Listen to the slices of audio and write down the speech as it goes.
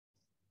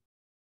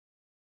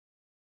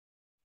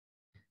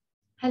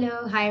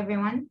Hello, hi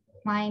everyone.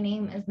 My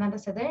name is Nada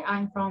Sadr.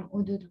 I'm from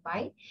Odoo,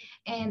 Dubai,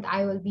 and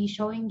I will be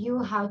showing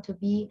you how to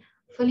be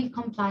fully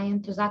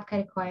compliant to ZATCA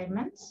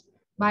requirements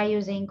by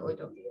using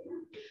Odoo.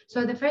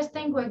 So the first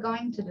thing we're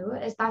going to do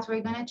is that we're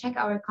going to check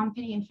our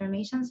company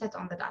information set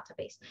on the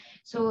database.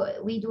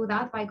 So we do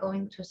that by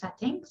going to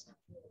settings,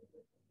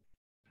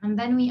 and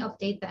then we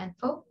update the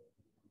info.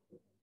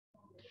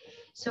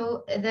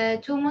 So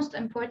the two most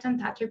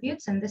important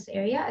attributes in this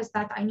area is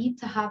that I need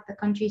to have the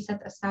country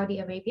set as Saudi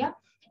Arabia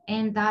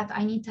and that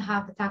I need to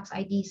have the tax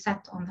ID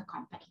set on the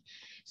company.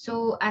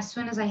 So as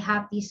soon as I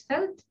have these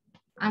filled,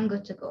 I'm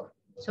good to go.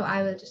 So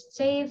I will just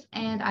save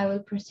and I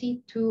will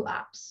proceed to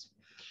apps.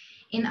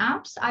 In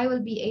apps, I will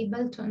be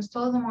able to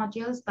install the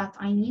modules that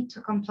I need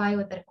to comply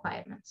with the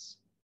requirements.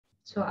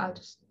 So I'll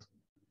just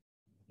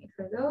wait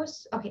for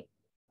those. Okay.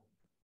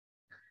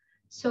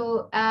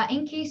 So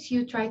in case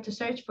you try to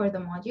search for the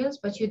modules,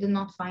 but you did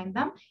not find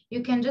them,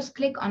 you can just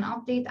click on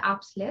Update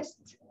Apps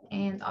List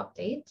and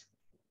update.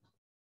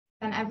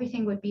 Then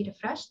everything will be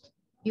refreshed.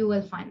 You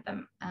will find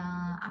them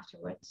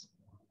afterwards.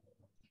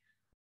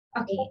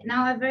 Okay,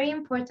 now a very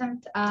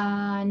important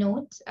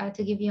note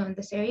to give you in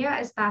this area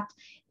is that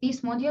these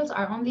modules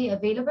are only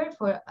available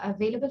for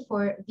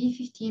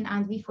V15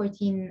 and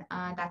V14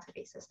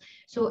 databases.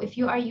 So if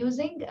you are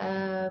using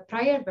a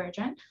prior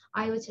version,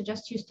 I would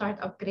suggest you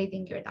start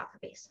upgrading your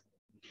database.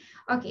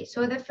 Okay,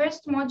 so the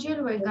first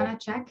module we're gonna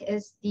check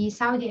is the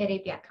Saudi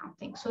Arabia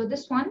accounting. So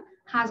this one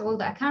has all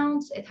the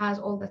accounts, it has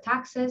all the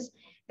taxes,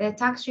 the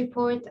tax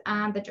report,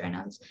 and the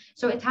journals.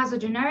 So it has a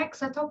generic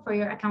setup for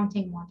your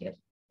accounting module.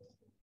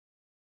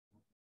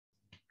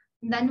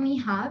 Then we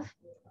have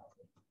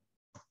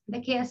the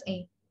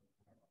KSA.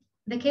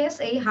 The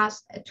KSA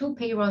has two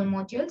payroll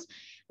modules,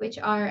 which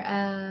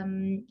are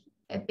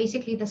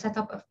basically the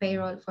setup of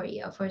payroll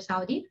for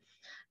Saudi.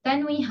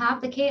 Then we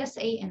have the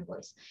KSA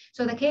invoice.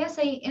 So the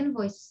KSA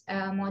invoice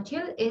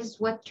module is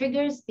what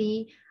triggers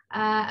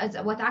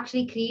what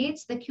actually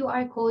creates the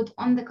QR code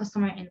on the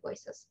customer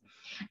invoices.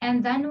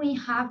 And then we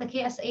have the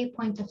KSA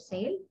point of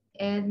sale.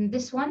 And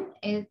this one,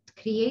 it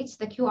creates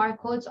the QR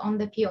codes on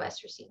the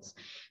POS receipts.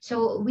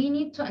 So we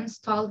need to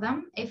install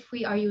them if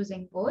we are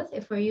using both.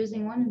 If we're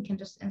using one, we can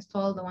just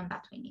install the one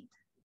that we need.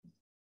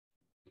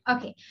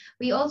 Okay,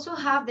 we also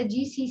have the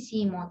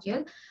GCC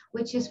module,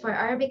 which is for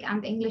Arabic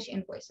and English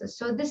invoices.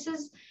 So this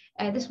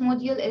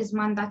module is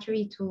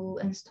mandatory to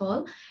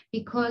install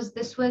because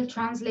this will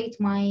translate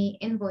my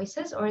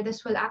invoices, or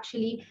this will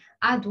actually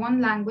add one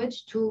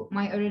language to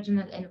my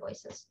original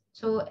invoices.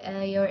 So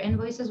your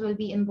invoices will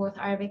be in both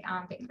Arabic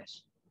and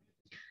English.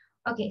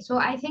 Okay, so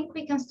I think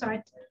we can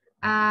start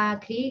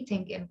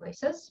creating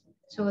invoices.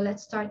 So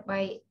let's start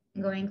by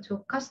going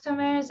to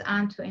customers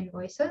and to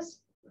invoices.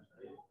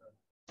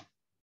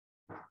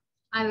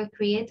 I will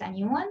create a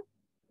new one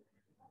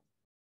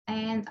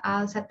and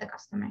I'll set the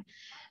customer.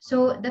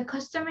 So the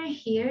customer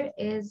here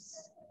is,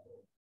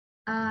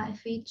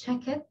 if we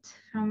check it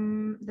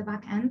from the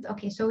back end,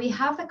 okay, so we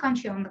have the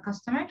country on the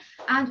customer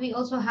and we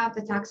also have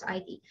the tax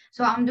ID.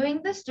 So I'm doing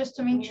this just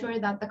to make sure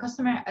that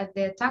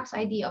the tax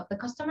ID of the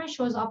customer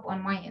shows up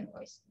on my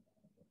invoice.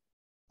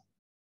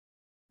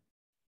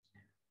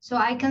 So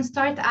I can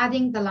start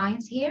adding the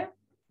lines here.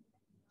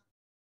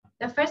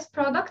 The first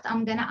product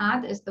I'm gonna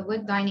add is the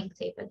wood dining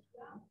table.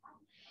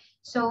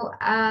 So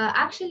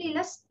actually,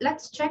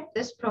 let's check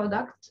this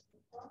product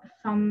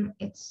from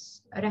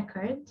its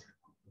record.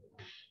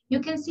 You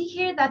can see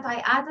here that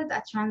I added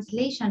a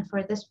translation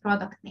for this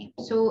product name.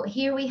 So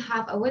here we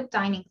have a wood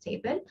dining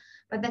table,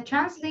 but the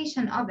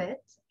translation of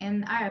it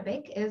in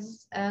Arabic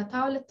is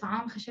طاولة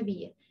طعام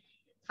خشبية.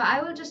 So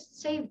I will just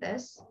save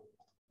this.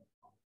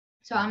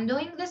 So I'm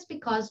doing this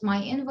because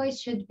my invoice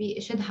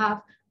should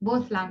have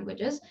both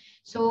languages.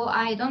 So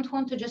I don't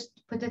want to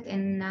just put it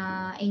in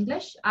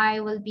English. I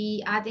will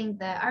be adding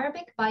the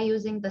Arabic by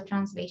using the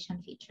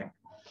translation feature.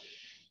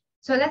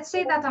 So let's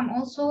say that I'm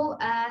also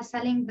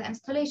selling the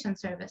installation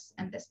service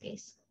in this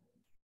case.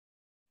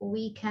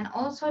 We can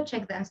also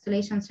check the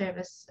installation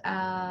service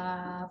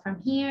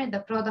from here.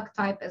 The product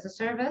type is a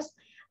service.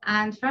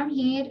 And from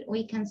here,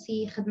 we can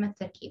see خدمة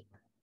تركيب.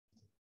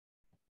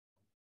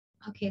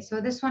 Okay, so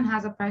this one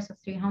has a price of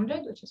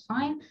 300, which is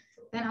fine.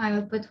 Then I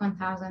will put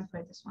 1,000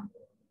 for this one.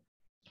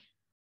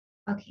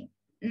 Okay,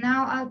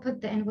 now I'll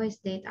put the invoice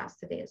date as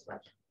today as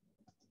well.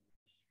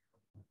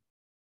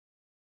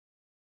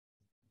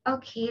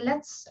 Okay,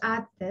 let's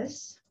add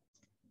this.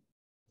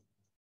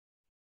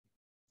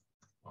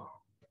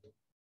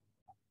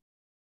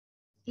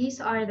 These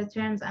are the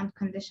terms and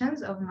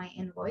conditions of my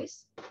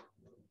invoice.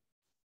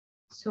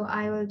 So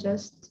I will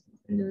just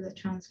do the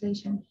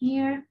translation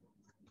here.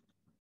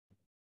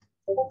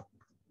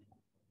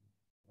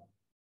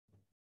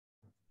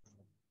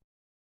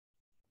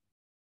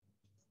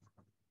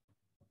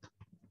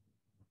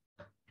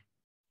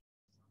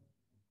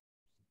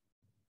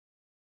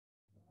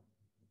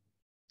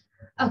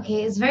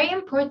 Okay, it's very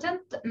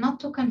important not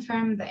to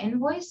confirm the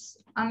invoice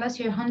unless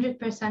you're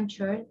 100%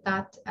 sure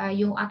that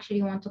you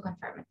actually want to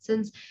confirm it.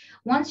 Since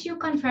once you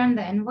confirm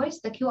the invoice,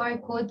 the QR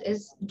code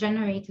is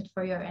generated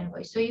for your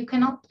invoice. So you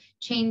cannot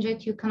change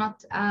it. You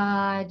cannot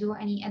do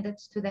any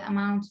edits to the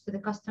amounts, to the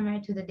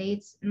customer, to the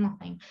dates,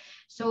 nothing.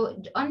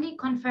 So only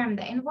confirm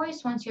the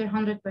invoice once you're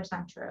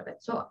 100% sure of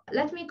it. So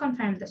let me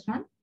confirm this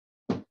one.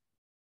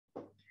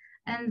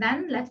 And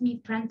then let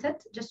me print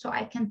it just so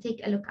I can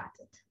take a look at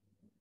it.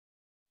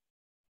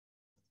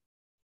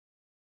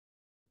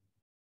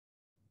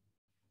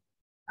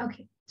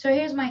 Okay, so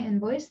here's my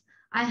invoice.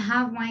 I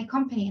have my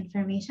company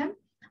information.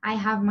 I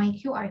have my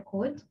QR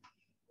code,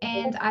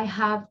 and I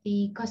have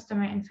the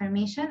customer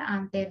information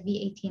and their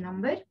VAT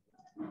number.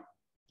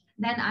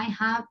 Then I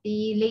have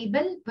the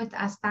label put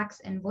as tax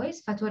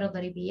invoice, fatura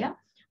ضريبية,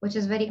 which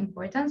is very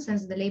important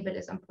since the label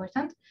is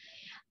important.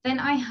 Then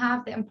I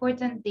have the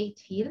important date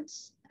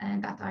fields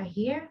that are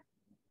here.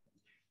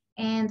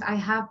 And I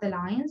have the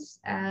lines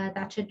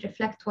that should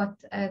reflect what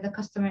the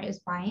customer is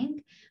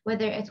buying,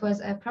 whether it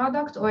was a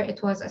product or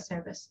it was a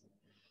service.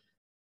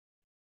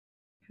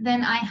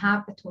 Then I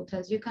have the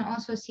totals. You can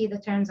also see the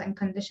terms and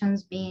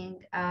conditions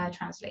being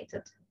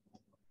translated.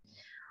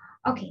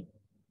 Okay,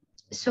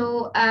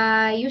 so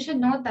you should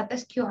note that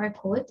this QR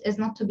code is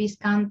not to be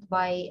scanned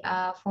by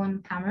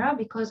phone camera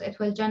because it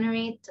will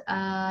generate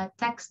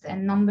text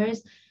and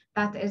numbers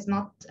that is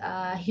not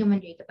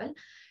human readable.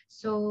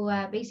 So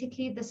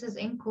basically, this is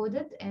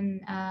encoded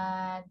in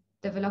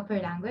developer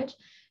language.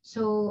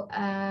 So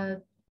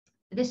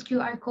this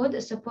QR code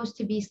is supposed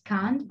to be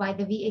scanned by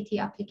the VAT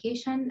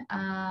application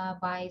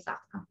by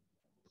ZATCA.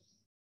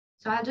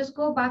 So I'll just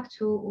go back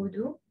to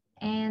Odoo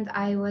and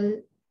I will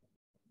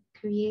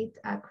create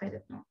a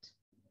credit note.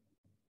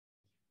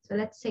 So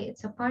let's say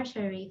it's a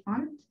partial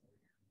refund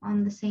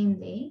on the same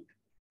day.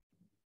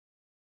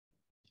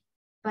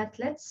 But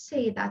let's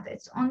say that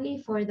it's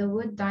only for the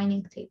wood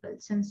dining table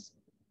since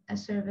a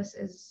service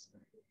is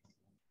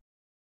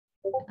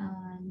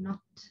not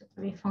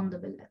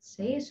refundable, let's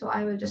say. So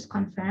I will just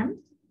confirm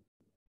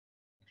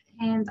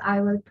and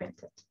I will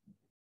print it.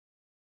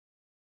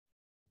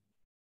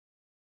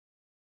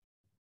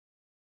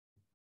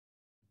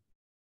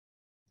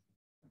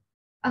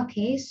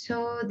 Okay,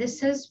 so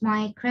this is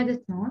my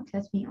credit note.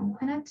 Let me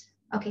open it.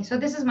 Okay, so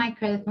this is my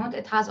credit note.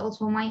 It has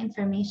also my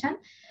information,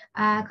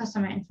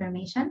 customer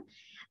information,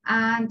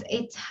 and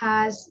it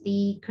has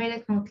the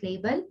credit note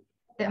label,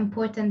 the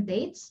important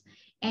dates,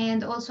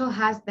 and also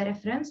has the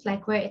reference,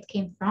 like where it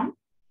came from.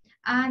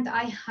 And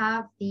I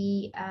have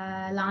the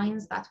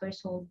lines that were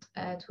sold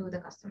to the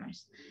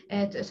customers,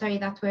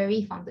 that were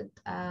refunded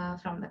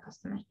from the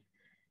customer.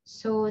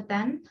 So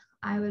then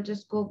I will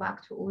just go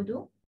back to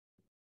Odoo.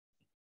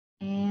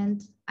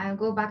 And I'll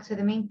go back to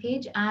the main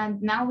page,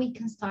 and now we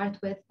can start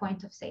with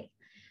point of sale.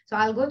 So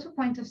I'll go to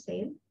point of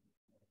sale.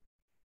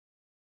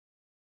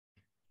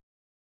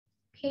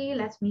 Okay,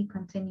 let me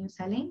continue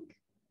selling.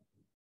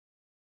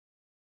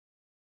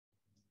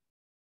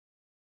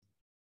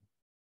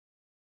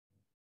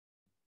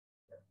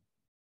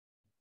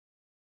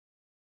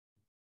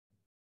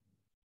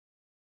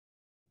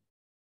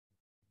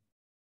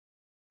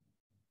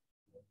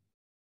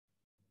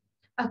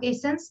 Okay,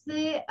 since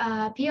the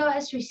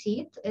POS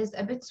receipt is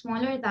a bit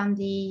smaller than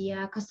the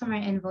customer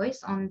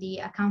invoice on the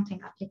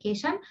accounting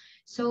application,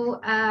 so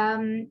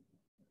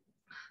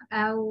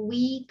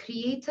we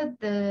created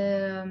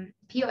the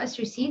POS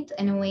receipt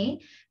in a way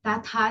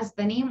that has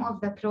the name of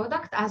the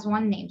product as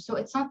one name. So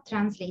it's not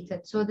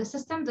translated. So the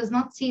system does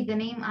not see the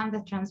name and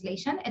the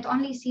translation. It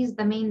only sees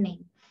the main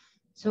name.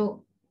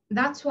 So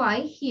that's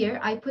why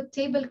here I put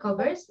table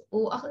covers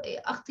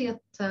وأغطية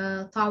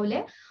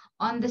طاولة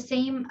on the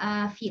same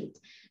field.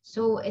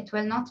 So it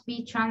will not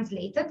be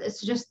translated.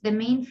 It's just the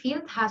main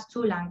field has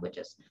 2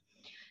 languages.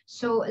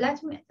 So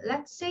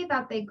let's say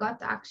that they got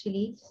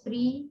actually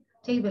 3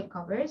 table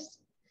covers.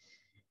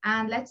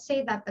 And let's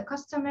say that the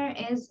customer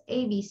is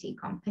ABC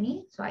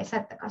company. So I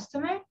set the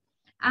customer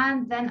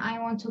and then I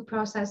want to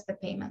process the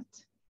payment.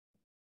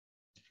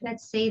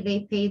 Let's say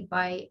they paid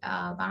by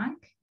bank.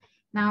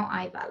 Now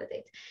I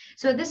validate.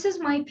 So this is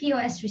my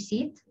POS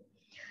receipt.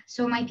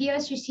 So my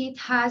POS receipt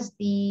has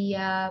the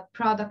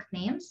product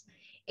names.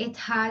 It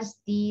has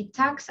the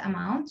tax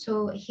amount.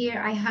 So here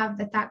I have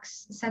the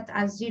tax set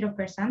as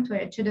 0%,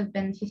 where it should have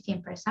been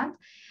 15%.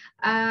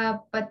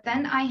 But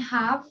then I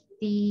have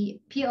the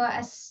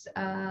POS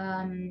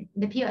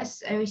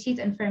receipt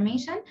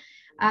information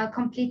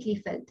completely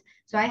filled.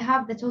 So I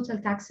have the total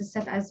taxes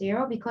set as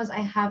 0 because I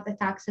have the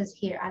taxes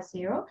here as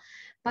 0.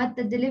 But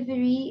the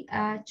delivery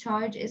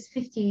charge is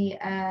 50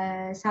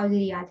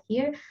 Saudi riyal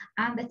here,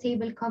 and the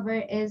table cover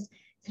is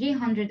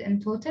 300 in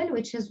total,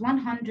 which is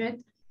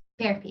 100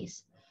 per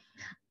piece.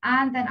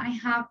 And then I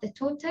have the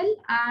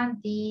total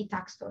and the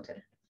tax total.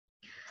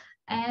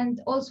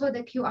 And also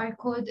the QR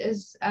code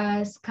is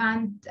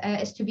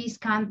is to be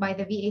scanned by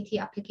the VAT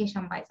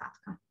application by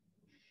ZATCA.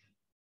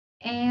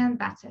 And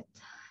that's it.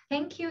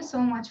 Thank you so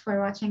much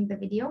for watching the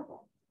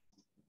video.